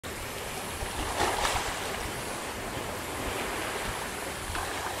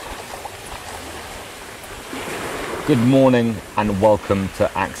Good morning and welcome to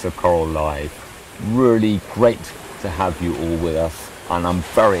AXA Coral Live. Really great to have you all with us, and I'm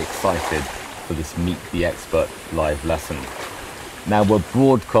very excited for this Meet the Expert live lesson. Now we're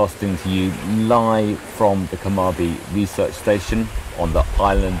broadcasting to you live from the Kamabi Research Station on the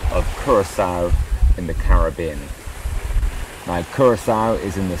island of Curacao in the Caribbean. Now Curacao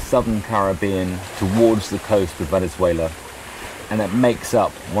is in the southern Caribbean towards the coast of Venezuela, and it makes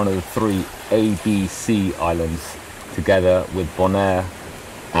up one of the three ABC islands together with Bonaire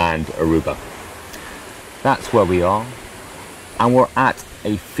and Aruba. That's where we are, and we're at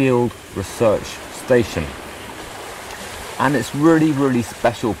a field research station. And it's really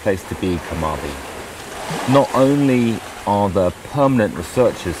special place to be, Kamabi. Not only are there permanent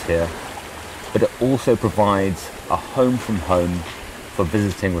researchers here, but it also provides a home from home for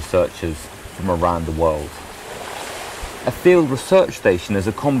visiting researchers from around the world. A field research station is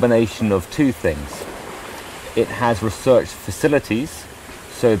a combination of two things. It has research facilities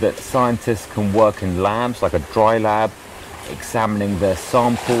so that scientists can work in labs like a dry lab, examining their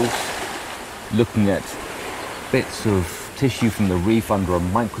samples, looking at bits of tissue from the reef under a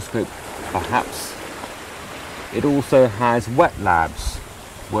microscope, perhaps. It also has wet labs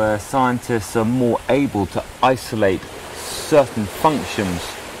where scientists are more able to isolate certain functions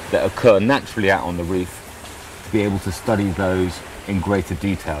that occur naturally out on the reef to be able to study those in greater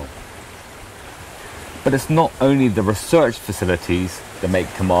detail. But it's not only the research facilities that make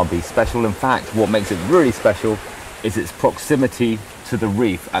Kamabi special. In fact, what makes it really special is its proximity to the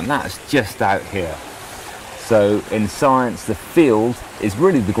reef, and that's just out here. So in science, the field is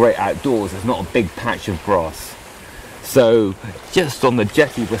really the great outdoors. It's not a big patch of grass. So just on the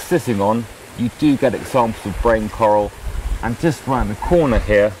jetty we're sitting on, you do get examples of brain coral, and just around the corner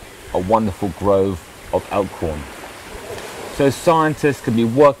here, a wonderful grove of elkhorn. So scientists can be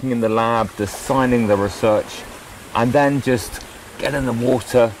working in the lab, designing the research, and then just get in the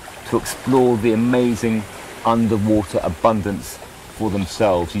water to explore the amazing underwater abundance for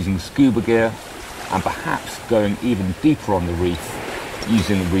themselves using scuba gear, and perhaps going even deeper on the reef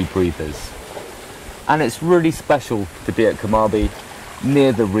using rebreathers. And it's really special to be at Kamabi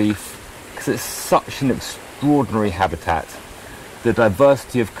near the reef because it's such an extraordinary habitat. The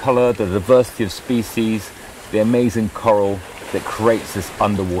diversity of colour, the diversity of species, the amazing coral that creates this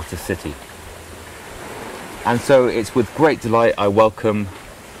underwater city. And so it's with great delight I welcome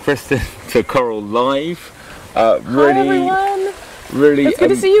Kristen to Coral Live. Hi everyone! Really, it's good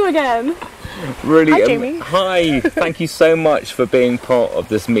to see you again. Really, hi Jamie. Hi, thank you so much for being part of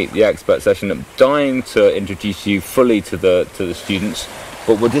this Meet the Expert session. I'm dying to introduce you fully to the students,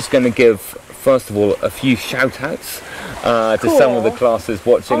 but we're just going to give, first of all, a few shout outs to some of the classes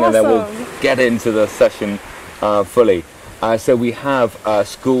watching, and then we'll get into the session fully. So we have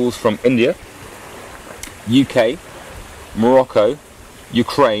schools from India, UK, Morocco,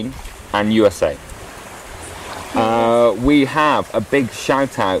 Ukraine and USA. We have a big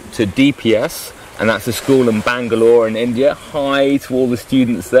shout out to DPS, and that's a school in Bangalore in India. Hi to all the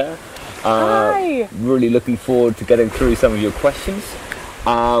students there. Hi! Really looking forward to getting through some of your questions.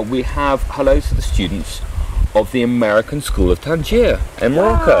 We have hello to the students of the American School of Tangier in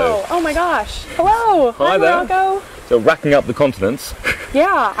Morocco. Wow. Oh my gosh. Hello. Hi there. Morocco. So racking up the continents.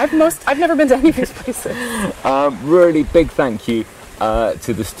 Yeah, I've never been to any of these places. Really big thank you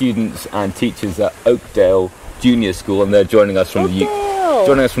to the students and teachers at Oakdale Junior School, and they're joining us from the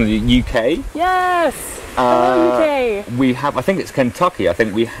UK. Yes. Hello, UK. We have, I think it's Kentucky. I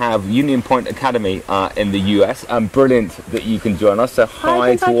think we have Union Point Academy in the US. Brilliant that you can join us. So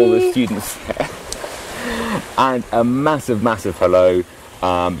hi to all the students there. And a massive hello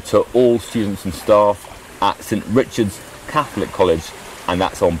to all students and staff at St Richard's Catholic College, and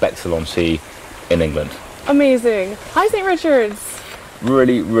that's on Bexhill-on-Sea in England. Amazing. Hi St Richard's.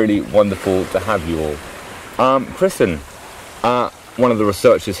 Really wonderful to have you all. Kristen, one of the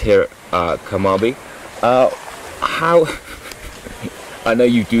researchers here at Kamabi, how, I know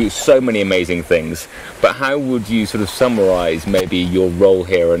you do so many amazing things, but how would you sort of summarize maybe your role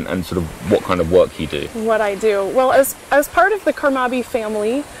here and sort of what kind of work you do? What I do? Well, as part of the Kamabi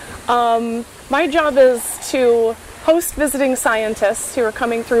family, my job is to host visiting scientists who are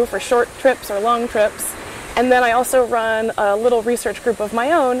coming through for short trips or long trips, and then I also run a little research group of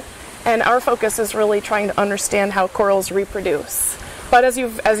my own, and our focus is really trying to understand how corals reproduce. But as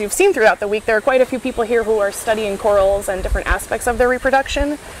you've seen throughout the week, there are quite a few people here who are studying corals and different aspects of their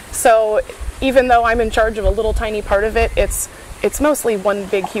reproduction. So even though I'm in charge of a little tiny part of it, it's mostly one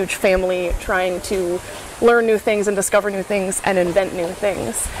big huge family trying to learn new things and discover new things and invent new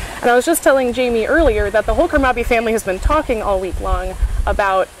things. And I was just telling Jamie earlier that the whole Kamabi family has been talking all week long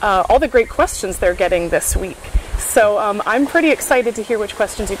about all the great questions they're getting this week. So I'm pretty excited to hear which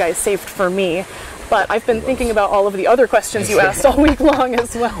questions you guys saved for me. But I've been thinking about all of the other questions you asked all week long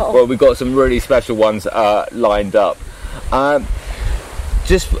as well. Well, we've got some really special ones lined up.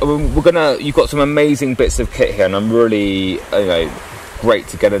 You've got some amazing bits of kit here, and I'm really, great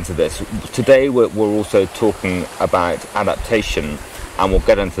to get into this. Today we're also talking about adaptation, and we'll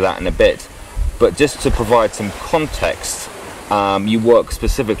get into that in a bit. But just to provide some context, you work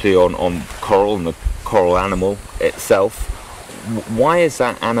specifically on coral and the coral animal itself. Why is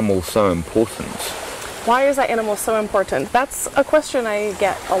that animal so important? Why is that animal so important? That's a question I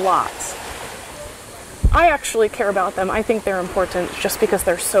get a lot. I actually care about them. I think they're important just because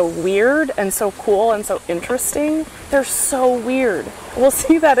they're so weird and so cool and so interesting. They're so weird. We'll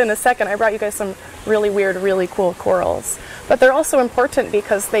see that in a second. I brought you guys some really weird, really cool corals. But they're also important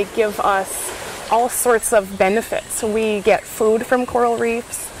because they give us all sorts of benefits. We get food from coral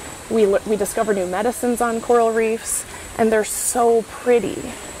reefs. We discover new medicines on coral reefs. And they're so pretty.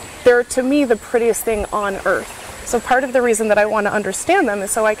 They're, to me, the prettiest thing on Earth. So part of the reason that I want to understand them is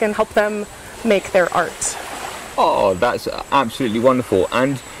so I can help them make their art. Oh, that's absolutely wonderful.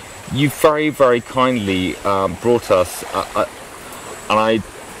 And you very, very kindly brought us, and I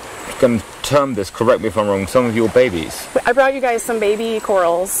can term this, correct me if I'm wrong, some of your babies. I brought you guys some baby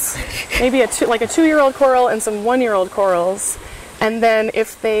corals, maybe a 2-year-old coral and some 1-year-old corals. And then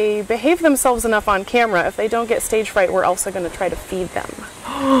if they behave themselves enough on camera, if they don't get stage fright, we're also going to try to feed them.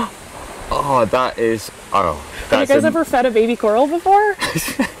 Oh, that is... Oh, have you guys ever fed a baby coral before?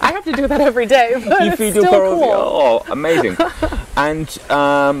 I have to do that every day, but you it's feed still your corals? cool. Oh, amazing. And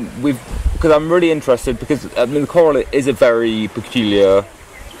because I'm really interested, because the coral is a very peculiar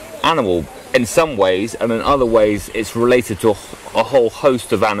animal in some ways, and in other ways it's related to a whole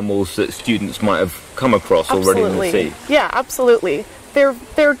host of animals that students might have come across already in the sea. Yeah, absolutely.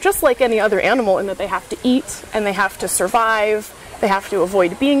 They're just like any other animal in that they have to eat and they have to survive. They have to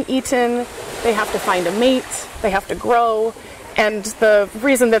avoid being eaten. They have to find a mate. They have to grow. And the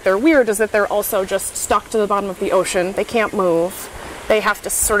reason that they're weird is that they're also just stuck to the bottom of the ocean. They can't move. They have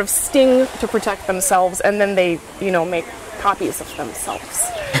to sort of sting to protect themselves, and then they, make copies of themselves.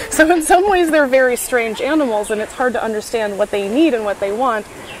 So in some ways they're very strange animals, and it's hard to understand what they need and what they want.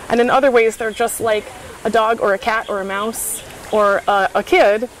 And in other ways they're just like a dog or a cat or a mouse or a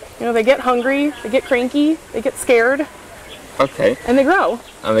kid. They get hungry, they get cranky, they get scared. Okay. And they grow.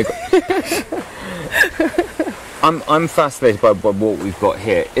 I'm fascinated by what we've got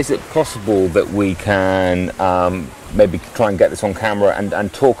here. Is it possible that we can maybe try and get this on camera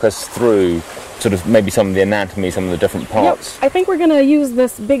and talk us through sort of maybe some of the anatomy, some of the different parts? Yep. I think we're going to use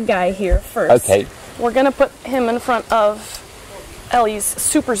this big guy here first. Okay. We're going to put him in front of Ellie's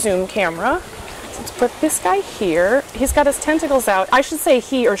super zoom camera. So let's put this guy here. He's got his tentacles out. I should say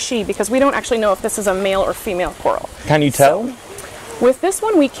he or she because we don't actually know if this is a male or female coral. Can you tell? So, with this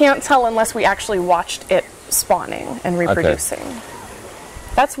one, we can't tell unless we actually watched it spawning and reproducing. Okay.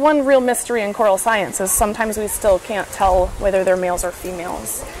 That's one real mystery in coral science, is sometimes we still can't tell whether they're males or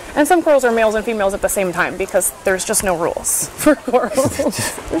females. And some corals are males and females at the same time because there's just no rules for corals.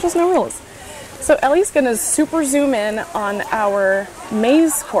 There's just no rules. So Ellie's going to super zoom in on our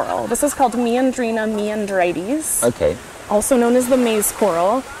maize coral. This is called Meandrina meandrites. Okay. Also known as the maize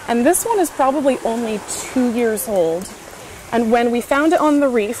coral. And this one is probably only 2 years old. And when we found it on the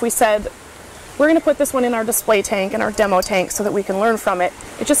reef, we said, we're going to put this one in our display tank, in our demo tank, so that we can learn from it.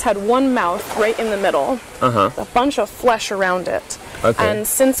 It just had one mouth right in the middle, a bunch of flesh around it. Okay. And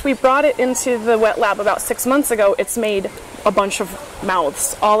since we brought it into the wet lab about 6 months ago, it's made a bunch of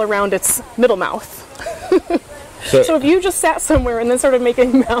mouths all around its middle mouth. So if you just sat somewhere and then started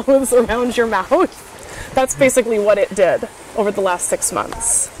making mouths around your mouth, that's basically what it did over the last 6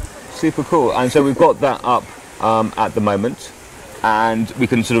 months. Super cool. And so we've got that up at the moment. And we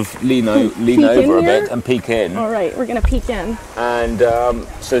can sort of lean over a bit and peek in. All right, we're going to peek in. And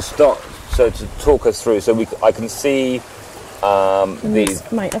so to talk us through, so I can see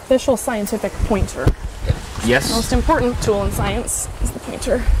these. My official scientific pointer. Yes. The most important tool in science is the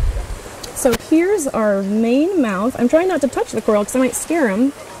pointer. So here's our main mouth. I'm trying not to touch the coral because I might scare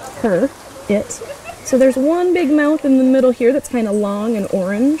it. So there's one big mouth in the middle here that's kind of long and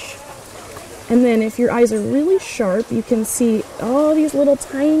orange. And then if your eyes are really sharp, you can see all these little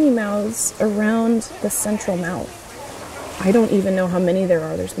tiny mouths around the central mouth. I don't even know how many there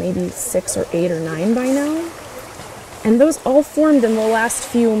are. There's maybe 6 or 8 or 9 by now. And those all formed in the last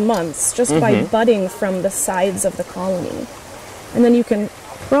few months just by budding from the sides of the colony. And then you can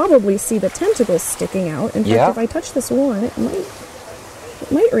probably see the tentacles sticking out. In fact, if I touch this one, it might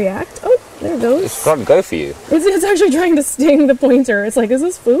It might react. Oh, there it goes. It's trying to go for you. It's actually trying to sting the pointer. It's like, is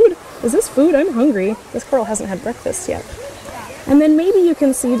this food? Is this food? I'm hungry. This coral hasn't had breakfast yet. And then maybe you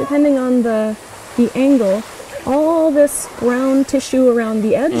can see, depending on the angle, all this brown tissue around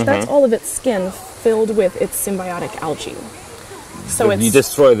the edge, that's all of its skin filled with its symbiotic algae. So you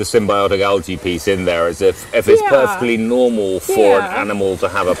just throw the symbiotic algae piece in there as if it's perfectly normal for an animal to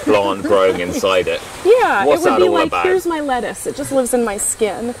have a plant growing inside it. Yeah, What's it would that be all like, about? here's my lettuce. It just lives in my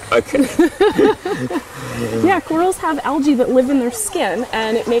skin. Okay. Yeah, corals have algae that live in their skin,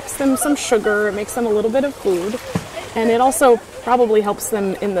 and it makes them some sugar, it makes them a little bit of food, and it also probably helps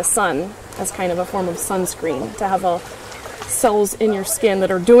them in the sun as kind of a form of sunscreen, to have cells in your skin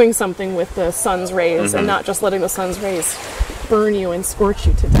that are doing something with the sun's rays and not just letting the sun's rays burn you and scorch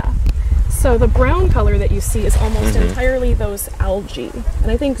you to death. So the brown color that you see is almost entirely those algae.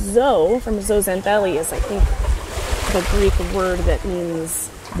 And I think zo, from zooxanthellae, is I think the Greek word that means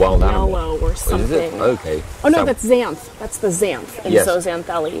Wild yellow animal. or something. Is it? Okay. Oh no, that's xanth. That's the xanth in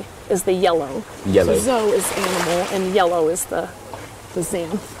zooxanthellae, is the yellow. Yellow. So zo is animal and yellow is the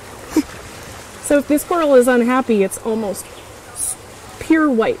xanth. So if this coral is unhappy, it's almost pure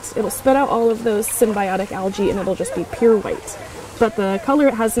white. It'll spit out all of those symbiotic algae and it'll just be pure white. But the color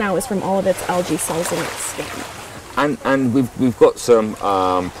it has now is from all of its algae cells in its skin. And we've got some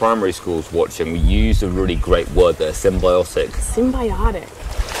primary schools watching. We use a really great word there, symbiotic. Symbiotic.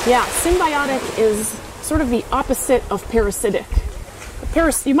 Yeah, symbiotic is sort of the opposite of parasitic.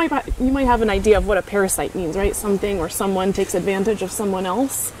 You might have an idea of what a parasite means, right? Something or someone takes advantage of someone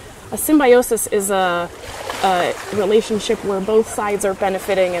else. A symbiosis is a relationship where both sides are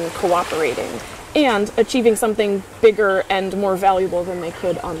benefiting and cooperating and achieving something bigger and more valuable than they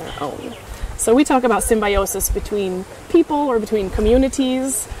could on their own. So we talk about symbiosis between people or between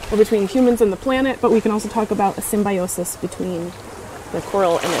communities or between humans and the planet, but we can also talk about a symbiosis between the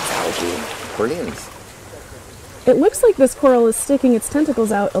coral and its algae. Brilliant. It looks like this coral is sticking its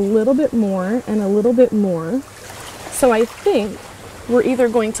tentacles out a little bit more and a little bit more. So I think we're either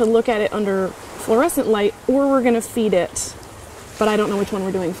going to look at it under fluorescent light or we're going to feed it, but I don't know which one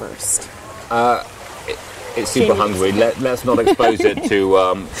we're doing first. It's super hungry. Let's not expose it to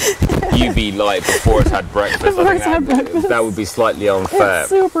UV light before it's had breakfast. That would be slightly unfair. It's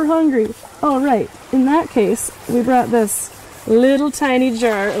super hungry. All right. In that case, we brought this little tiny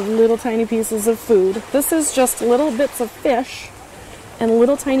jar of little tiny pieces of food. This is just little bits of fish and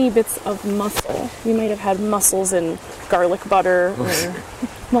little tiny bits of mussel. You might have had mussels in garlic butter or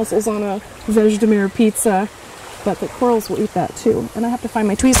mussels on a veg de mer pizza, but the corals will eat that too. And I have to find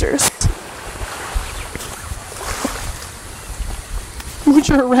my tweezers, which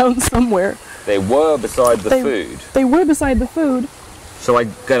are around somewhere. They were beside the food. They were beside the food. So I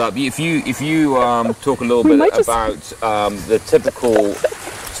get up. If you talk a little bit about the typical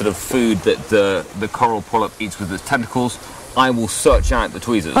sort of food that the coral polyp eats with its tentacles, I will search out the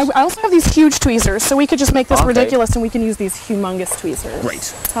tweezers. I also have these huge tweezers, so we could just make this ridiculous and we can use these humongous tweezers.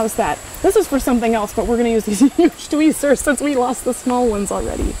 Great. How's that? This is for something else, but we're going to use these huge tweezers since we lost the small ones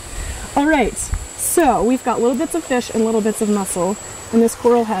already. All right, so we've got little bits of fish and little bits of mussel, and this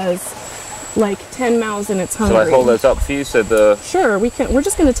coral has like 10 mouths and it's hungry. Shall I hold those up for you? Sure, we can. We're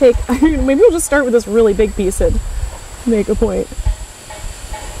just going to take, maybe we'll just start with this really big piece and make a point.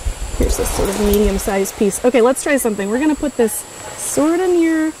 Here's this sort of medium-sized piece. Okay, let's try something. We're going to put this sort of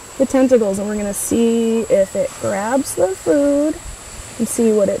near the tentacles and we're going to see if it grabs the food and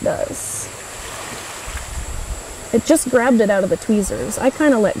see what it does. It just grabbed it out of the tweezers. I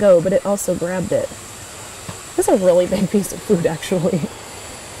kind of let go, but it also grabbed it. This is a really big piece of food, actually.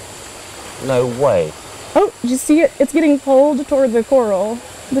 No way. Oh, did you see it? It's getting pulled toward the coral.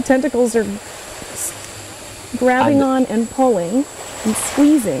 The tentacles are grabbing on and pulling and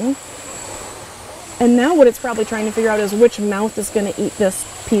squeezing. And now what it's probably trying to figure out is which mouth is going to eat this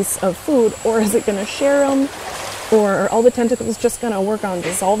piece of food, or is it going to share them, or are all the tentacles just going to work on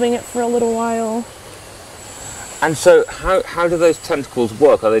dissolving it for a little while? And so how do those tentacles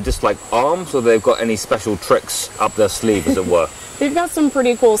work? Are they just like arms, or they've got any special tricks up their sleeve, as it were? They've got some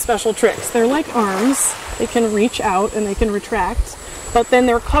pretty cool special tricks. They're like arms. They can reach out and they can retract, but then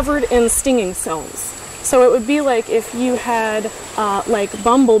they're covered in stinging cells. So it would be like if you had like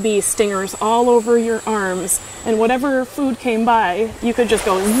bumblebee stingers all over your arms, and whatever food came by, you could just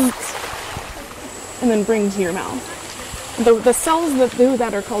go and then bring to your mouth. The cells that do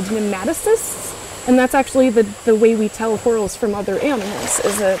that are called nematocysts, and that's actually the way we tell corals from other animals,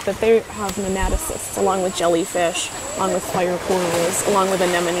 is that they have nematocysts, along with jellyfish, along with fire corals, along with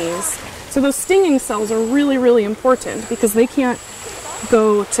anemones. So those stinging cells are really, really important because they can't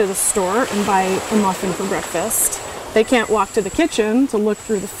go to the store and buy a muffin for breakfast. They can't walk to the kitchen to look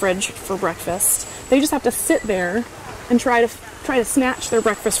through the fridge for breakfast. They just have to sit there and try to snatch their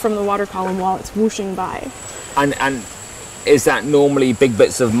breakfast from the water column while it's whooshing by. And is that normally big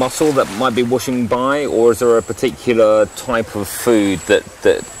bits of mussel that might be whooshing by, or is there a particular type of food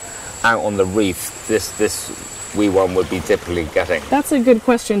that out on the reef this wee one would be typically getting? That's a good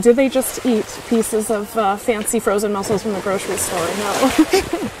question. Do they just eat pieces of fancy frozen mussels from the grocery store?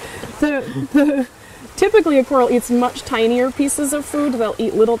 No. Typically a coral eats much tinier pieces of food. They'll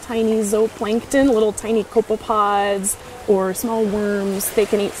eat little tiny zooplankton, little tiny copepods, or small worms. They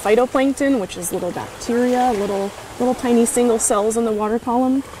can eat phytoplankton, which is little bacteria, little tiny single cells in the water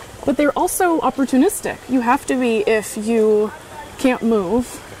column. But they're also opportunistic. You have to be if you can't move,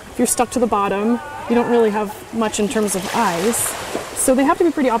 if you're stuck to the bottom, you don't really have much in terms of eyes. So they have to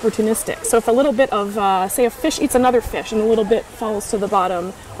be pretty opportunistic. So if a little bit of, say a fish eats another fish and a little bit falls to the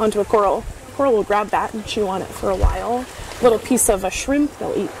bottom onto a coral, the coral will grab that and chew on it for a while. A little piece of a shrimp,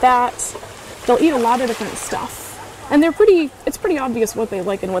 they'll eat that. They'll eat a lot of different stuff. And it's pretty obvious what they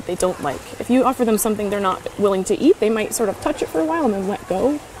like and what they don't like. If you offer them something they're not willing to eat, they might sort of touch it for a while and then let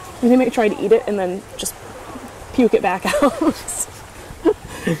go. And they might try to eat it and then just puke it back out.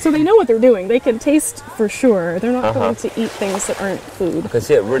 So they know what they're doing. They can taste for sure. They're not going to eat things that aren't food. I can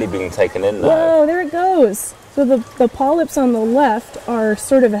see it really being taken in now. Whoa, there it goes. So the polyps on the left are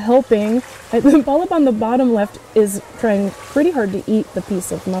sort of helping. The polyp on the bottom left is trying pretty hard to eat the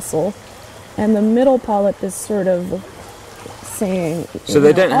piece of mussel. And the middle polyp is sort of saying. So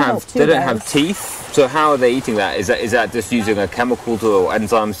they don't have teeth. So how are they eating that? Is that just using a chemical or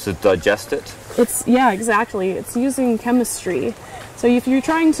enzymes to digest it? Yeah, exactly. It's using chemistry. So if you're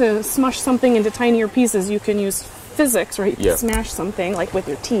trying to smush something into tinier pieces, you can use physics, right? You can smash something like with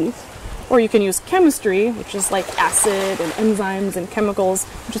your teeth, or you can use chemistry, which is like acid and enzymes and chemicals,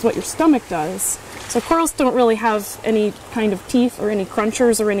 which is what your stomach does. So corals don't really have any kind of teeth or any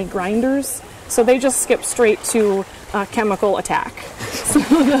crunchers or any grinders, so they just skip straight to chemical attack. So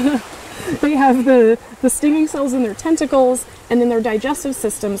they have the stinging cells in their tentacles, and then their digestive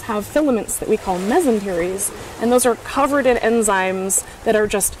systems have filaments that we call mesenteries, and those are covered in enzymes that are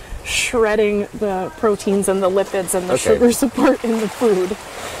just shredding the proteins and the lipids and the sugar support in the food.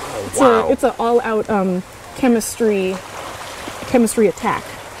 It's an all-out chemistry attack.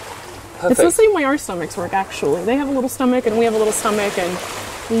 Perfect. It's the same way our stomachs work, actually. They have a little stomach and we have a little stomach, and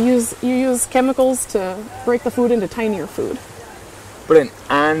you use chemicals to break the food into tinier food. Brilliant.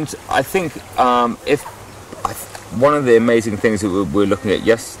 And I think one of the amazing things that we were looking at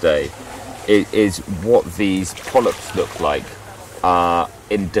yesterday is what these polyps look like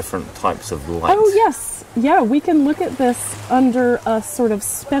in different types of light. Oh, yes. Yeah, we can look at this under a sort of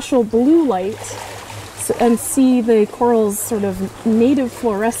special blue light and see the coral's sort of native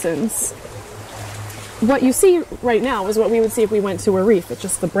fluorescence. What you see right now is what we would see if we went to a reef. It's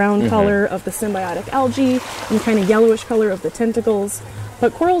just the brown color of the symbiotic algae and kind of yellowish color of the tentacles.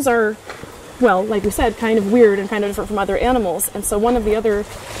 But corals are, well, like we said, kind of weird and kind of different from other animals. And so one of the other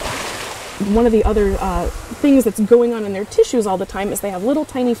things that's going on in their tissues all the time is they have little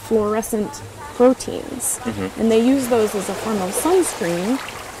tiny fluorescent proteins. And they use those as a form of sunscreen.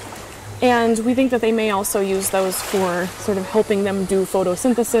 And we think that they may also use those for sort of helping them do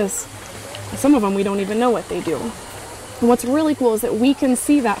photosynthesis. Some of them we don't even know what they do. And what's really cool is that we can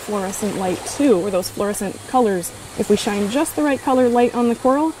see that fluorescent light too, or those fluorescent colors, if we shine just the right color light on the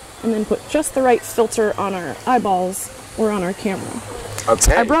coral and then put just the right filter on our eyeballs or on our camera.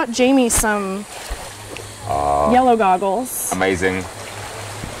 Okay. I brought Jamie some yellow goggles. Amazing.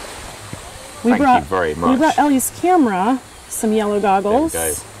 Thank you very much. We brought Ellie's camera some yellow goggles. There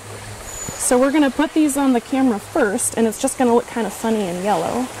we go. So we're going to put these on the camera first, and it's just going to look kind of funny and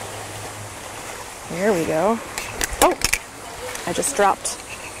yellow. There we go. Oh, I just dropped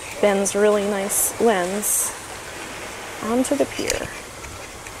Ben's really nice lens onto the pier.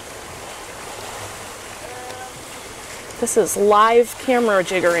 This is live camera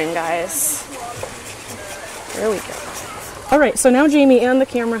jiggering, guys. There we go. All right, so now Jamie and the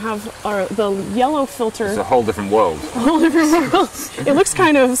camera have the yellow filter. It's a whole different world. A whole different world. It looks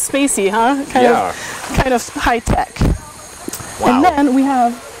kind of spacey, huh? Kind of high tech. Wow. And then we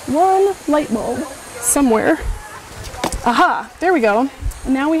have one light bulb somewhere. Aha, there we go.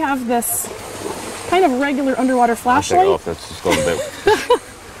 And now we have this kind of regular underwater flashlight. I'll take it off. That's just gone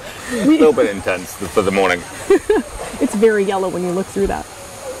a little bit intense for the morning. It's very yellow when you look through that.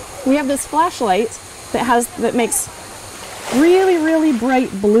 We have this flashlight that makes really, really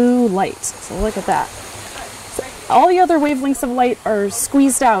bright blue light. So look at that. So all the other wavelengths of light are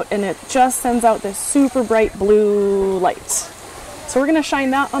squeezed out, and it just sends out this super bright blue light. So we're going to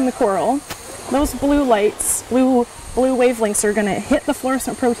shine that on the coral. Those blue lights, blue blue wavelengths are going to hit the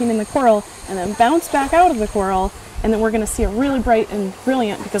fluorescent protein in the coral and then bounce back out of the coral, and then we're going to see it really bright and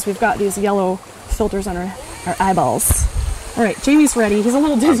brilliant because we've got these yellow filters on our eyeballs. All right, Jamie's ready. He's a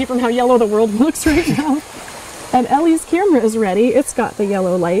little dizzy from how yellow the world looks right now. And Ellie's camera is ready. It's got the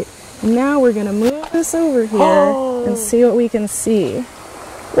yellow light. Now we're going to move this over here and see what we can see.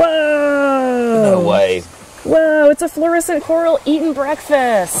 Whoa! No way. Whoa, it's a fluorescent coral eating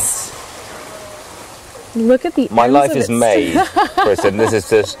breakfast. Look at the My ends life of is its- made, Kristen. This is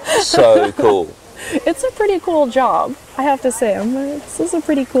just so cool. It's a pretty cool job, I have to say. This is a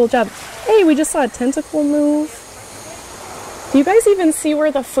pretty cool job. Hey, we just saw a tentacle move. Do you guys even see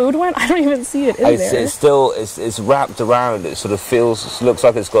where the food went? I don't even see it in there. It's still, it's wrapped around. It sort of looks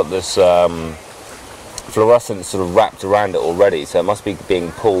like it's got this fluorescence sort of wrapped around it already. So it must be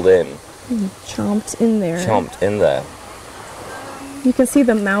being pulled in. Chomped in there. Chomped in there. You can see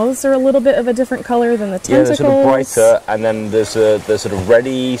the mouths are a little bit of a different color than the Yeah, tentacles. they're sort of brighter, and then there's sort of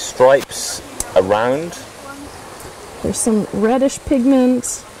reddy stripes around. There's some reddish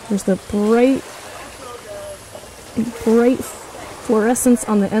pigment. There's the bright fluorescence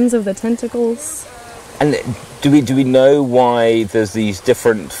on the ends of the tentacles. And do we know why there's these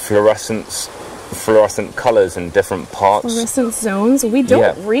different fluorescent colours in different parts? Fluorescent zones? We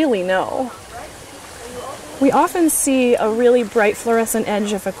don't really know. We often see a really bright fluorescent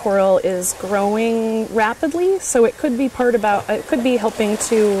edge if a coral is growing rapidly, so it could be helping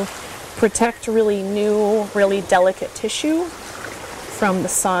to protect really new, really delicate tissue from the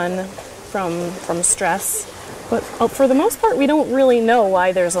sun, from stress. But for the most part, we don't really know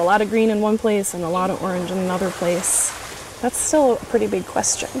why there's a lot of green in one place and a lot of orange in another place. That's still a pretty big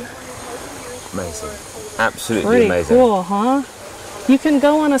question. Amazing. Absolutely Pretty amazing. cool, huh? You can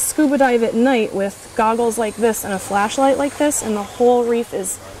go on a scuba dive at night with goggles like this and a flashlight like this, and the whole reef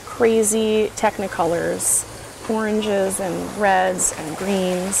is crazy technicolors, oranges and reds and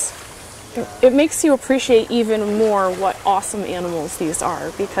greens. It makes you appreciate even more what awesome animals these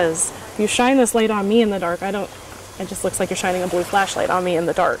are, because if you shine this light on me in the dark, it just looks like you're shining a blue flashlight on me in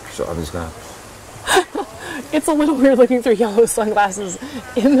the dark. So I'm just gonna. It's a little weird looking through yellow sunglasses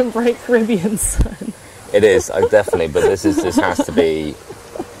in the bright Caribbean sun. It is, definitely, but this has to be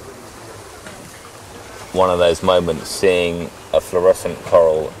one of those moments, seeing a fluorescent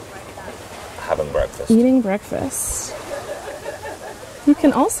coral having breakfast. Eating breakfast. You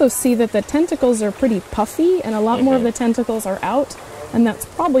can also see that the tentacles are pretty puffy, and a lot more of the tentacles are out, and that's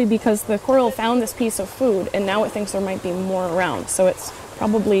probably because the coral found this piece of food and now it thinks there might be more around, so it's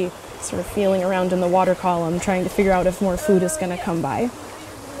probably sort of feeling around in the water column trying to figure out if more food is going to come by.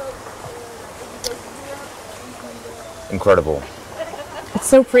 Incredible. It's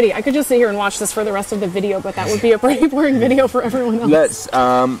so pretty. I could just sit here and watch this for the rest of the video, but that would be a pretty boring video for everyone else.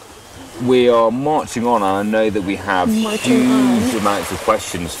 We are marching on, and I know that we have huge amounts of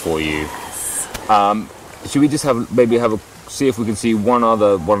questions for you. Should we just see if we can see one of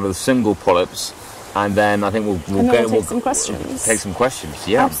the single polyps, and then I think we'll take some questions. Take some questions,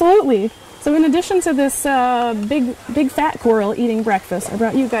 yeah. Absolutely. So in addition to this big fat coral eating breakfast, I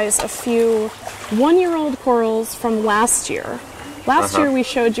brought you guys a few one-year-old corals from last year. Last year we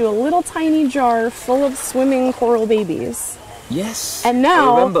showed you a little tiny jar full of swimming coral babies. Yes. And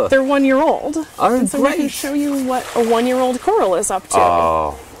now they're 1 year old. Oh, and so great. we can show you what a 1-year-old coral is up to.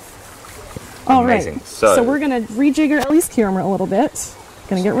 Oh, all amazing. right. So we're going to rejigger Ellie's camera a little bit.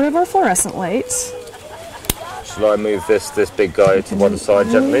 Going to get rid of our fluorescent light. shall I move this big guy to one side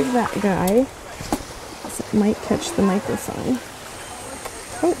gently? Move that guy. So it might catch the microphone.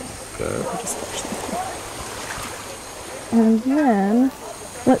 Oh. Good. I'll just push that. And then,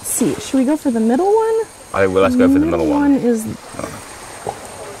 let's see. Should we go for the middle one? Let's go for the middle one. Is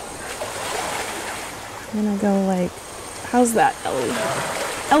I'm gonna go like, how's that, Ellie?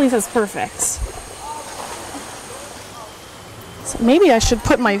 Ellie says perfect. So maybe I should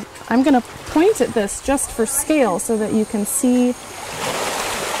put I'm gonna point at this just for scale so that you can see.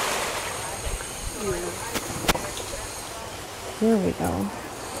 Here we go.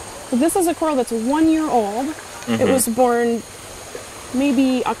 So this is a coral that's 1 year old. It was born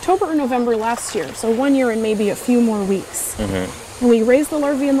maybe October or November last year, so 1 year and maybe a few more weeks. When we raised the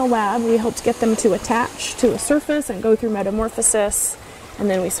larvae in the lab, we helped get them to attach to a surface and go through metamorphosis, and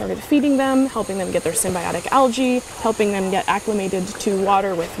then we started feeding them, helping them get their symbiotic algae, helping them get acclimated to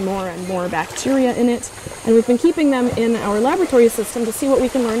water with more and more bacteria in it, and we've been keeping them in our laboratory system to see what we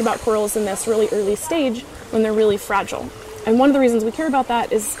can learn about corals in this really early stage when they're really fragile. And one of the reasons we care about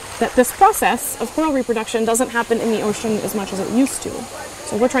that is that this process of coral reproduction doesn't happen in the ocean as much as it used to.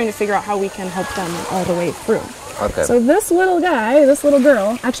 So we're trying to figure out how we can help them all the way through. Okay. So this little guy, this little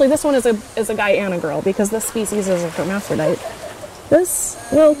girl, actually this one is a guy and a girl because this species is a hermaphrodite. This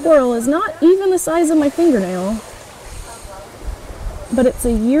little coral is not even the size of my fingernail, but it's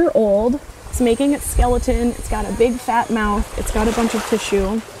a year old. It's making its skeleton. It's got a big fat mouth. It's got a bunch of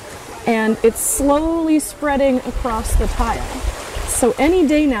tissue, and it's slowly spreading across the tile. So any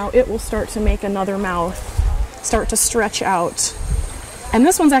day now it will start to make another mouth, start to stretch out. And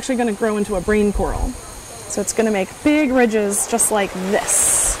this one's actually going to grow into a brain coral. So it's going to make big ridges just like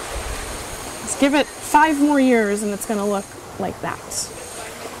this. Let's give it 5 more years and it's going to look like that.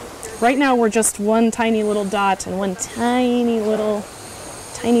 Right now we're just one tiny little dot and one tiny little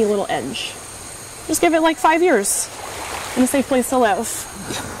edge. Just give it like 5 years in a safe place to live.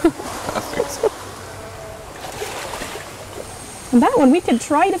 Perfect. And that one we could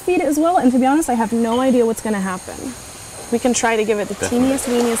try to feed it as well, and to be honest I have no idea what's going to happen. We can try to give it the teeniest,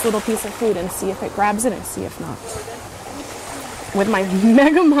 weeniest little piece of food and see if it grabs it and see if not. With my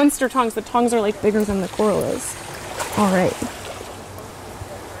mega monster tongs, the tongs are like bigger than the coral is. All right.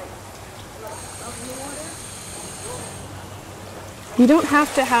 You don't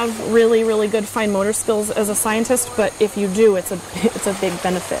have to have really, really good fine motor skills as a scientist, but if you do, it's a big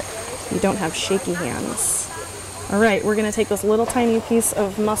benefit. You don't have shaky hands. All right, we're going to take this little tiny piece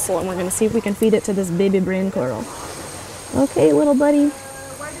of mussel and we're going to see if we can feed it to this baby brain coral. Okay, little buddy.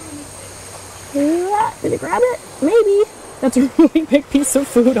 Did it grab it? Maybe. That's a really big piece of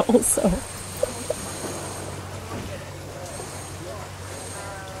food also.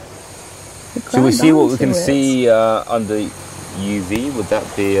 Should we see what we can see under UV? Would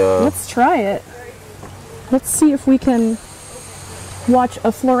that be... Let's try it. Let's see if we can watch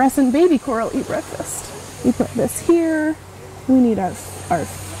a fluorescent baby coral eat breakfast. We put this here. We need our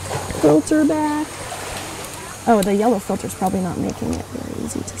filter back. Oh, the yellow filter's probably not making it very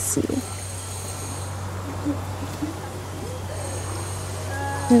easy to see.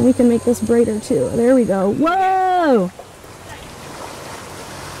 And we can make this brighter too. There we go. Whoa!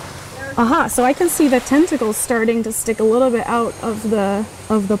 Aha, so I can see the tentacles starting to stick a little bit out of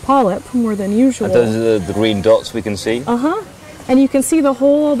the polyp more than usual. And those are the green dots we can see? Uh-huh. And you can see the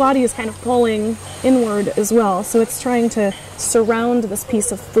whole body is kind of pulling inward as well. So it's trying to surround this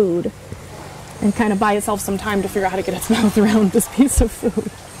piece of food and kind of buy itself some time to figure out how to get its mouth around this piece of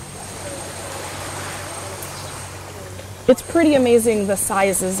food. It's pretty amazing the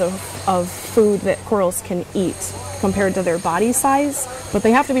sizes of food that corals can eat compared to their body size, but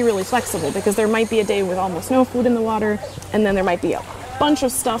they have to be really flexible because there might be a day with almost no food in the water, and then there might be a bunch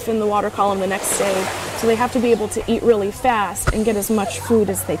of stuff in the water column the next day. So they have to be able to eat really fast and get as much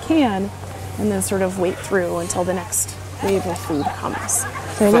food as they can, and then sort of wait through until the next wave of food comes.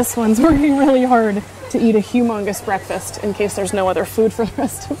 So this one's working really hard to eat a humongous breakfast in case there's no other food for the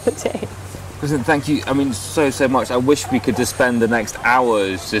rest of the day. Kristen, thank you. I mean, so much. I wish we could just spend the next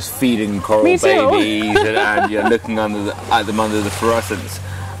hours just feeding coral babies and you know, looking at them under the fluorescence.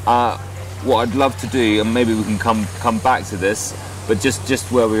 What I'd love to do, and maybe we can come back to this, but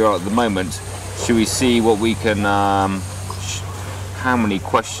just where we are at the moment, should we see what we can? How many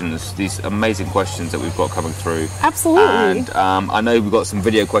questions? These amazing questions that we've got coming through. Absolutely. And I know we've got some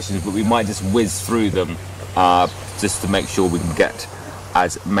video questions, but we might just whiz through them just to make sure we can get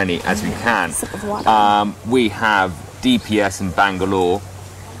as many as we can. We have DPS in Bangalore,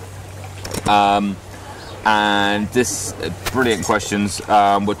 and this brilliant questions.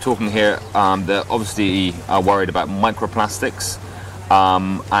 We're talking here. They're obviously worried about microplastics,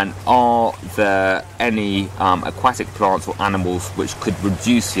 and are there any aquatic plants or animals which could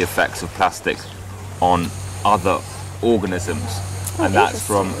reduce the effects of plastic on other organisms? And that's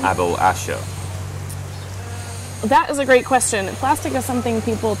from Abel Asher. That is a great question. Plastic is something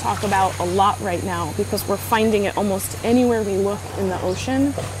people talk about a lot right now because we're finding it almost anywhere we look in the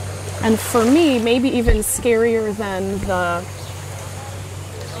ocean. And for me, maybe even scarier than the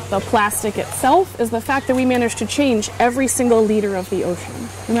plastic itself is the fact that we managed to change every single liter of the ocean.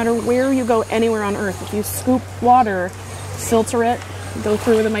 No matter where you go anywhere on Earth, if you scoop water, filter it, go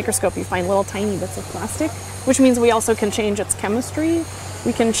through with a microscope, you find little tiny bits of plastic, which means we also can change its chemistry.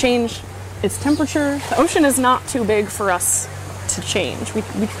 We can change its temperature. The ocean is not too big for us to change. We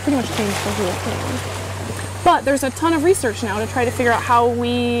pretty much change the whole thing. But there's a ton of research now to try to figure out how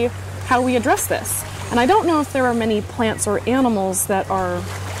we address this. And I don't know if there are many plants or animals that are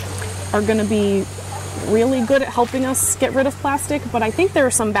going to be really good at helping us get rid of plastic, but I think there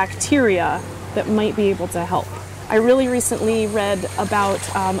are some bacteria that might be able to help. I really recently read about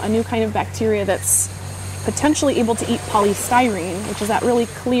a new kind of bacteria that's potentially able to eat polystyrene, which is that really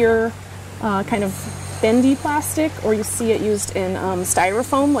clear kind of bendy plastic, or you see it used in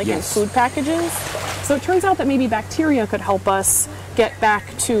styrofoam, like in food packages. So it turns out that maybe bacteria could help us get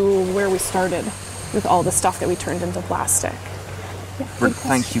back to where we started with all the stuff that we turned into plastic. Yeah,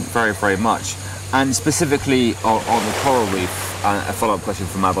 thank you very, very much. And specifically on the coral reef, a follow-up question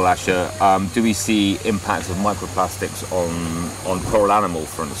from Abalasha, do we see impacts of microplastics on coral animal,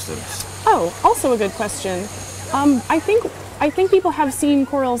 for instance? Oh, also a good question. I think people have seen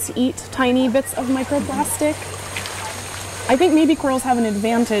corals eat tiny bits of microplastic. I think maybe corals have an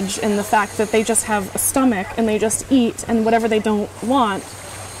advantage in the fact that they just have a stomach and they just eat, and whatever they don't want,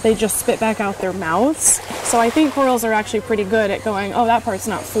 they just spit back out their mouths. So I think corals are actually pretty good at going, oh, that part's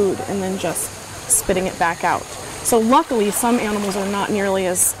not food, and then just spitting it back out. So luckily, some animals are not nearly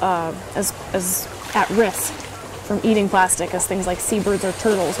as at risk from eating plastic as things like seabirds or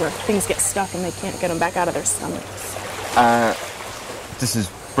turtles, where things get stuck and they can't get them back out of their stomachs. This is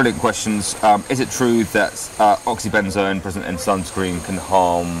brilliant questions. Is it true that oxybenzone present in sunscreen can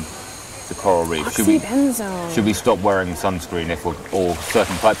harm the coral reef? Oxybenzone. Should we stop wearing sunscreen or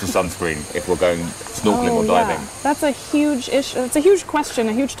certain types of sunscreen if we're going snorkeling or diving? Yeah. That's a huge issue. It's a huge question,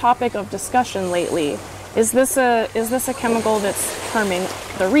 a huge topic of discussion lately. Is this a chemical that's harming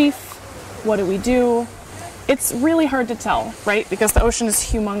the reef? What do we do? It's really hard to tell, right? Because the ocean is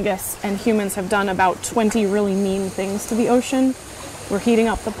humongous, and humans have done about 20 really mean things to the ocean. We're heating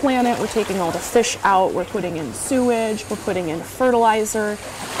up the planet, we're taking all the fish out, we're putting in sewage, we're putting in fertilizer.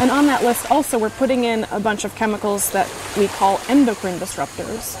 And on that list also, we're putting in a bunch of chemicals that we call endocrine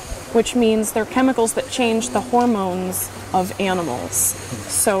disruptors, which means they're chemicals that change the hormones of animals.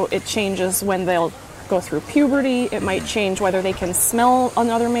 So it changes when they'll go through puberty, it might change whether they can smell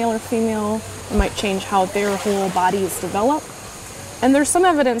another male or female, it might change how their whole bodies develop. And there's some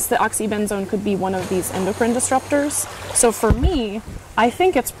evidence that oxybenzone could be one of these endocrine disruptors. So for me, I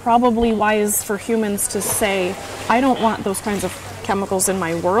think it's probably wise for humans to say, I don't want those kinds of chemicals in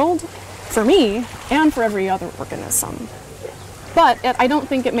my world, for me and for every other organism. But I don't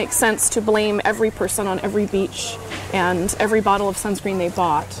think it makes sense to blame every person on every beach and every bottle of sunscreen they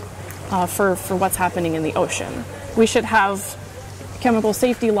bought for what's happening in the ocean. We should have chemical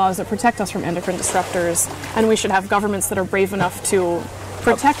safety laws that protect us from endocrine disruptors, and we should have governments that are brave enough to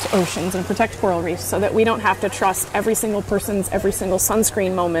protect oceans and protect coral reefs so that we don't have to trust every single person's every single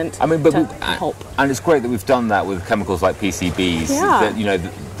sunscreen moment to help. And it's great that we've done that with chemicals like PCBs,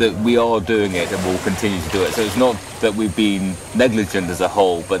 that we are doing it and will continue to do it. So it's not that we've been negligent as a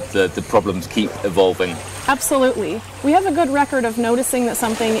whole, but the problems keep evolving. Absolutely. We have a good record of noticing that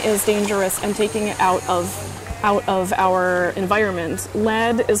something is dangerous and taking it out of our environment.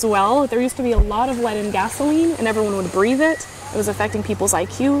 Lead as well. There used to be a lot of lead in gasoline and everyone would breathe it. It was affecting people's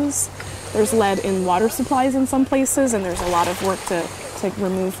IQs. There's lead in water supplies in some places, and there's a lot of work to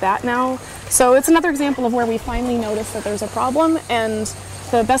remove that now. So it's another example of where we finally notice that there's a problem, and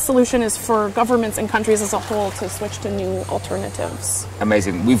the best solution is for governments and countries as a whole to switch to new alternatives.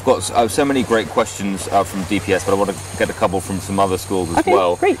 Amazing. We've got so many great questions from DPS, but I want to get a couple from some other schools as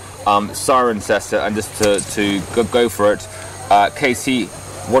well. Great. Cirencester, and just to go for it, Casey,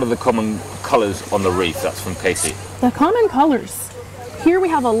 what are the common colours on the reef? That's from Casey. The common colors. Here we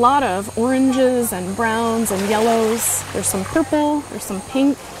have a lot of oranges and browns and yellows. There's some purple, there's some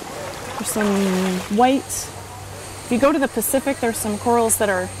pink, there's some white. If you go to the Pacific, there's some corals that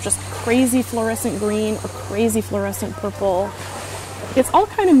are just crazy fluorescent green or crazy fluorescent purple. It's all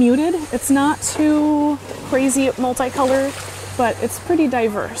kind of muted. It's not too crazy multicolored, but it's pretty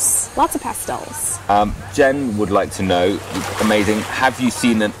diverse. Lots of pastels. Jen would like to know, amazing, have you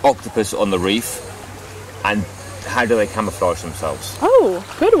seen an octopus on the reef? And how do they camouflage themselves? Oh,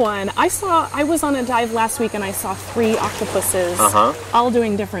 good one. I was on a dive last week and I saw 3 octopuses all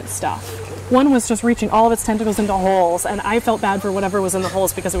doing different stuff. One was just reaching all of its tentacles into holes, and I felt bad for whatever was in the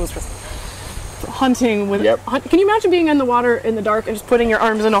holes because it was just hunting with. Can you imagine being in the water in the dark and just putting your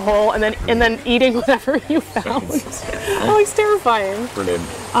arms in a hole and then eating whatever you found? Oh, it's terrifying. Brilliant.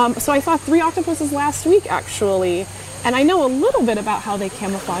 So I saw 3 octopuses last week actually, and I know a little bit about how they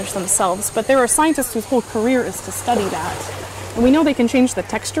camouflage themselves, but there are scientists whose whole career is to study that. And we know they can change the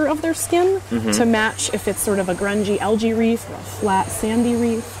texture of their skin to match if it's sort of a grungy algae reef or a flat sandy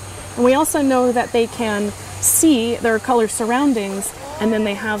reef. And we also know that they can see their color surroundings, and then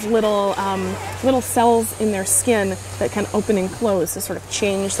they have little cells in their skin that can open and close to sort of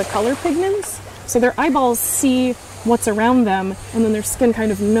change the color pigments. So their eyeballs see what's around them, and then their skin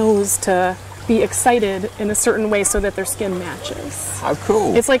kind of knows to be excited in a certain way so that their skin matches. How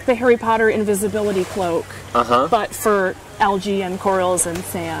cool. It's like the Harry Potter invisibility cloak, but for algae and corals and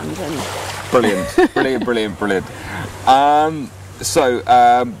sand. And Brilliant.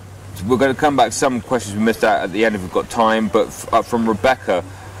 we're going to come back to some questions we missed out at the end if we've got time, but from Rebecca,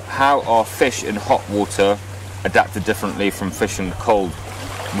 how are fish in hot water adapted differently from fish in cold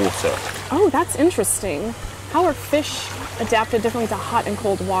water? Oh, that's interesting. How are fish adapted differently to hot and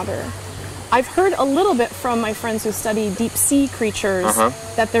cold water? I've heard a little bit from my friends who study deep sea creatures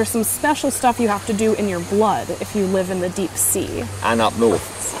that there's some special stuff you have to do in your blood if you live in the deep sea. And up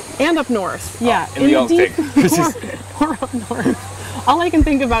north. And up north, yeah. In the Arctic. Or up north. All I can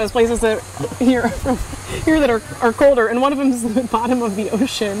think about is places that here that are colder, and one of them is the bottom of the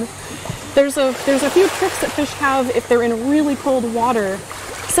ocean. There's a few tricks that fish have if they're in really cold water.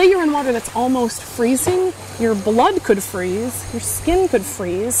 Say you're in water that's almost freezing, your blood could freeze, your skin could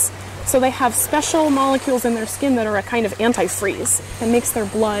freeze. So they have special molecules in their skin that are a kind of antifreeze that makes their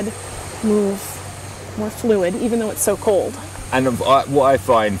blood move more fluid, even though it's so cold. And what I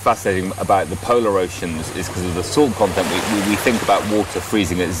find fascinating about the polar oceans is because of the salt content, we think about water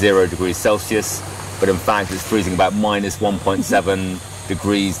freezing at 0 degrees Celsius, but in fact it's freezing about minus 1.7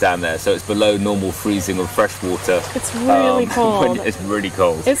 degrees down there. So it's below normal freezing of fresh water. It's really cold. It's really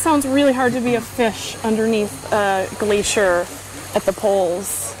cold. It sounds really hard to be a fish underneath a glacier at the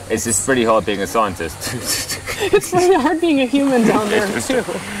poles. It's just pretty hard being a scientist. It's pretty hard being a human down there too.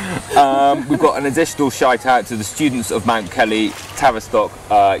 We've got an additional shout out to the students of Mount Kelly, Tavistock,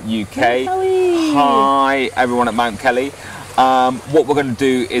 UK. Hi everyone at Mount Kelly. What we're going to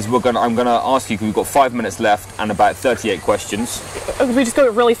do is I'm going to ask you, we've got 5 minutes left and about 38 questions. We just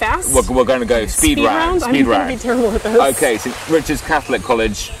go really fast? We're going to go speed round. I'm going to be terrible at this. Okay, St Richard's Catholic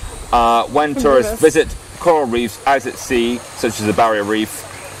College. When tourists visit coral reefs out at sea, such as the Barrier Reef,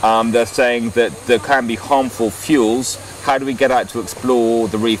 they're saying that there can be harmful fuels. How do we get out to explore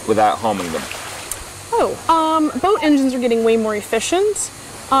the reef without harming them? Boat engines are getting way more efficient.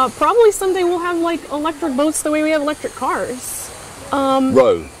 Probably someday we'll have like electric boats the way we have electric cars.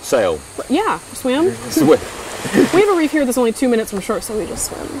 Row, sail. Yeah, swim. Swim. We have a reef here that's only 2 minutes from shore, so we just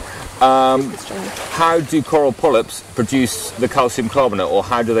swim. How do coral polyps produce the calcium carbonate, or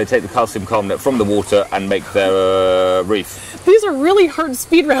how do they take the calcium carbonate from the water and make their reef? These are really hard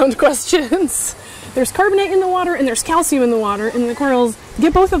speed round questions. There's carbonate in the water and there's calcium in the water, and the corals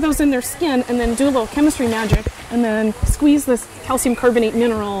get both of those in their skin and then do a little chemistry magic and then squeeze this calcium carbonate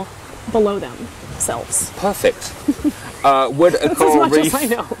mineral below themselves. Perfect. Would a coral reef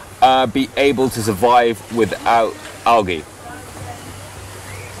be able to survive without algae?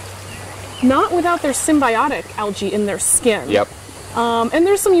 Not without their symbiotic algae in their skin. Yep. And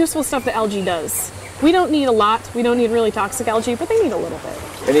there's some useful stuff that algae does. We don't need a lot. We don't need really toxic algae, but they need a little bit.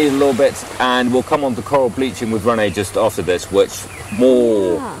 They need a little bit, and we'll come on to coral bleaching with Renee just after this, which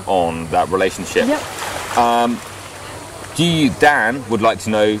more on that relationship. Yep. Dan would like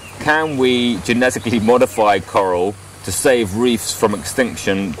to know, can we genetically modify coral to save reefs from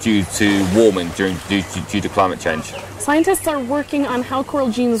extinction due to warming, due to climate change? Scientists are working on how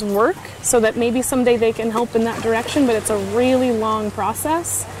coral genes work so that maybe someday they can help in that direction, but it's a really long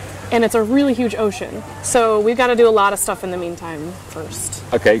process. And it's a really huge ocean. So we've got to do a lot of stuff in the meantime first.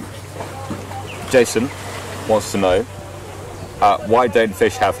 Okay. Jason wants to know, why don't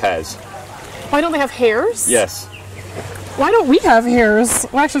fish have hairs? Why don't they have hairs? Yes. Why don't we have hairs?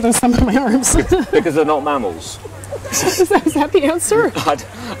 Well, actually, there's some on my arms. Because they're not mammals. Is that the answer?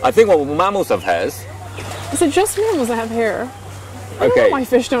 I think, well, mammals have hairs. Is it just mammals that have hair? I don't know why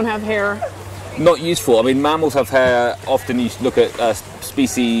fish don't have hair. Not useful. I mean, mammals have hair. Often you look at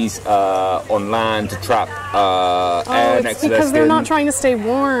species on land to trap air next to their skin. It's because they're not trying to stay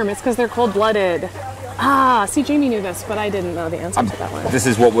warm. It's because they're cold-blooded. See, Jamie knew this, but I didn't know the answer to that one. This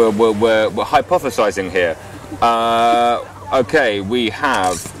is what we're hypothesizing here. Okay, we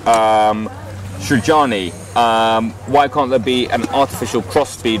have Shrujani. Why can't there be an artificial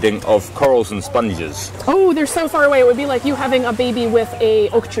crossbreeding of corals and sponges? Oh, they're so far away. It would be like you having a baby with a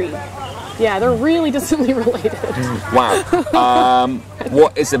oak tree. Yeah, they're really distantly related. Wow.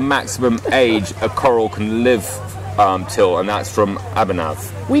 What is the maximum age a coral can live till? And that's from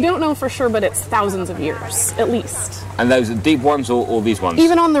Abhinav. We don't know for sure, but it's thousands of years, at least. And those are deep ones or these ones?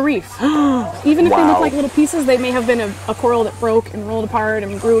 Even on the reef. Even if they look like little pieces, they may have been a coral that broke and rolled apart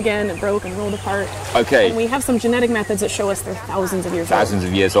and grew again and broke and rolled apart. Okay. And we have some genetic methods that show us they're thousands of years old. Thousands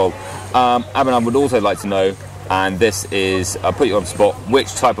of years old. Abhinav would also like to know, and this is, I'll put you on the spot,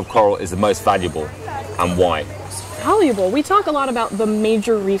 which type of coral is the most valuable and why? Valuable. We talk a lot about the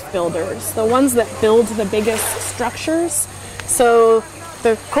major reef builders, the ones that build the biggest structures. So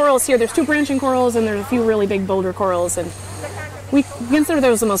the corals here, there's 2 branching corals and there's a few really big boulder corals, and we consider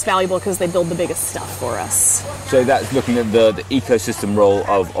those the most valuable because they build the biggest stuff for us. So that's looking at the ecosystem role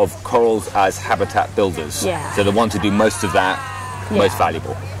of corals as habitat builders. Yeah. So the ones who do most of that, most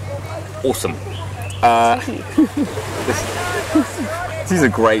valuable. Awesome. These are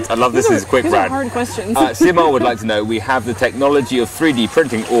great. I love this. These quick these round. Are hard questions. Simar would like to know, we have the technology of 3D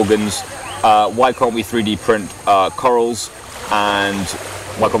printing organs. Why can't we 3D print corals? And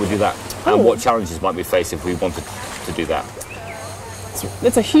why can't we do that? And what challenges might we face if we wanted to do that?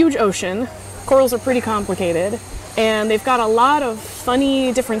 It's a huge ocean. Corals are pretty complicated. And they've got a lot of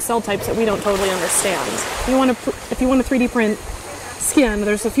funny different cell types that we don't totally understand. If you want to 3D print skin,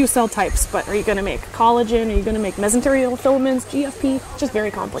 there's a few cell types, but are you going to make collagen? Are you going to make mesenterial filaments, GFP? Just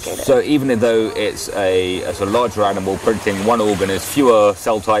very complicated. So even though it's a larger animal, printing one organ is fewer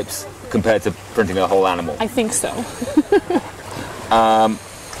cell types compared to printing a whole animal? I think so.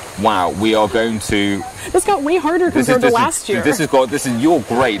 Wow, we are going to... This got way harder compared to last year. You're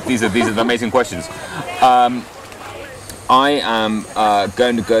great. These are the amazing questions. I am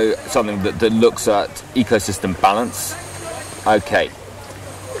going to go something that looks at ecosystem balance. Okay,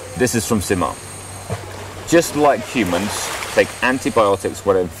 this is from Simar. Just like humans take antibiotics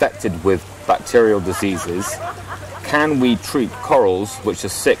when infected with bacterial diseases, can we treat corals which are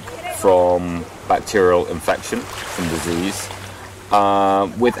sick from bacterial infection, from disease,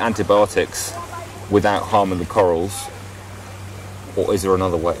 with antibiotics without harming the corals? Or is there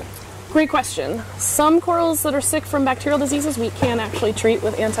another way? Great question. Some corals that are sick from bacterial diseases we can actually treat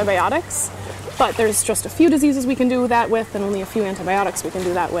with antibiotics, but there's just a few diseases we can do that with and only a few antibiotics we can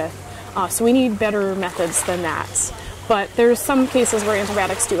do that with. So we need better methods than that. But there's some cases where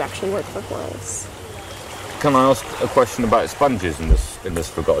antibiotics do actually work for corals. Can I ask a question about sponges in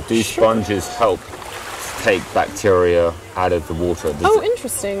this regard? Do sponges help take bacteria out of the water?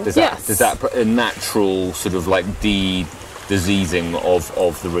 Interesting. Does that put a natural sort of like de-diseasing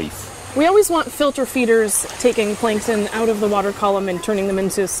of the reef? We always want filter feeders taking plankton out of the water column and turning them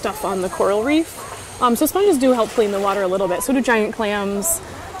into stuff on the coral reef. So sponges do help clean the water a little bit. So do giant clams,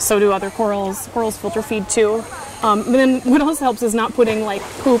 so do other corals. Corals filter feed too. But then what else helps is not putting like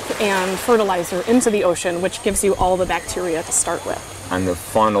poop and fertilizer into the ocean, which gives you all the bacteria to start with. And the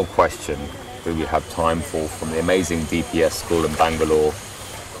final question that we have time for from the amazing DPS school in Bangalore: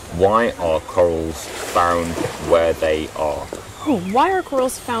 why are corals found where they are? Why are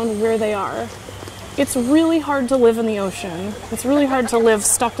corals found where they are? It's really hard to live in the ocean. It's really hard to live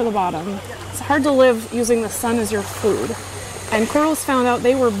stuck to the bottom. It's hard to live using the sun as your food. And corals found out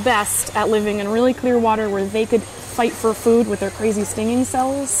they were best at living in really clear water where they could fight for food with their crazy stinging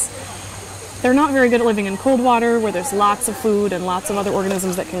cells. They're not very good at living in cold water where there's lots of food and lots of other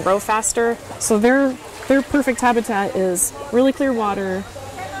organisms that can grow faster. So their perfect habitat is really clear water,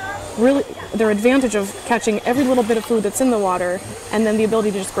 their advantage of catching every little bit of food that's in the water, and then the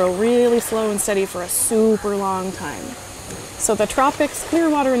ability to just grow really slow and steady for a super long time. So the tropics, clear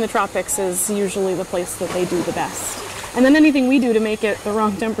water in the tropics is usually the place that they do the best. And then anything we do to make it the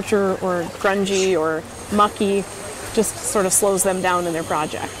wrong temperature or grungy or mucky just sort of slows them down in their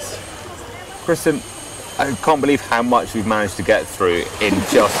projects. Kristen, I can't believe how much we've managed to get through in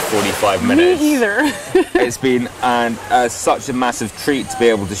just 45 minutes. Me either. It's been such a massive treat to be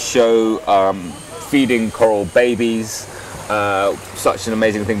able to show feeding coral babies. Such an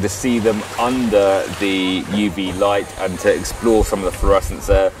amazing thing to see them under the UV light and to explore some of the fluorescence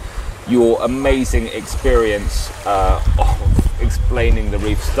there. Your amazing experience of explaining the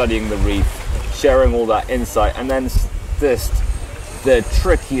reef, studying the reef, sharing all that insight, and then just the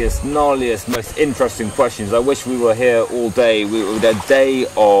trickiest, gnarliest, most interesting questions. I wish we were here all day. We were a day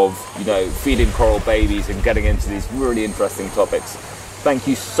of, feeding coral babies and getting into these really interesting topics. Thank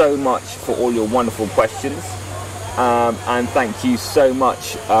you so much for all your wonderful questions. And thank you so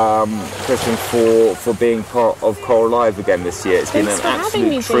much, Kristen, for being part of Coral Live again this year. It's been an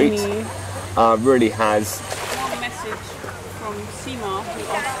absolute treat. Really has. One message from Simar, who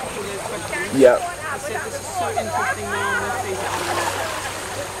asked all those questions. Yeah. I said this is so interesting now. My favourite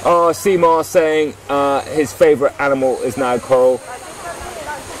animal. Simar saying his favourite animal is now coral.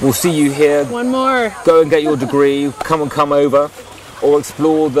 We'll see you here. One more. Go and get your degree. Come over. Or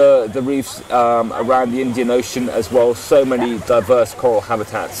explore the reefs around the Indian Ocean as well. So many diverse coral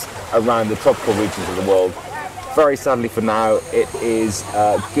habitats around the tropical regions of the world. Very sadly for now, it is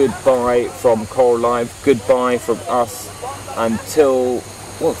goodbye from Coral Live, goodbye from us until,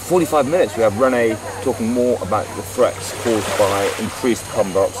 45 minutes. We have Renee talking more about the threats caused by increased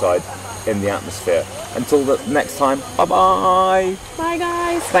carbon dioxide in the atmosphere. Until the next time, bye-bye. Bye,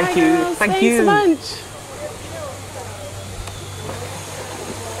 guys. Thank Bye, you. girls. Thank Thanks you. a bunch.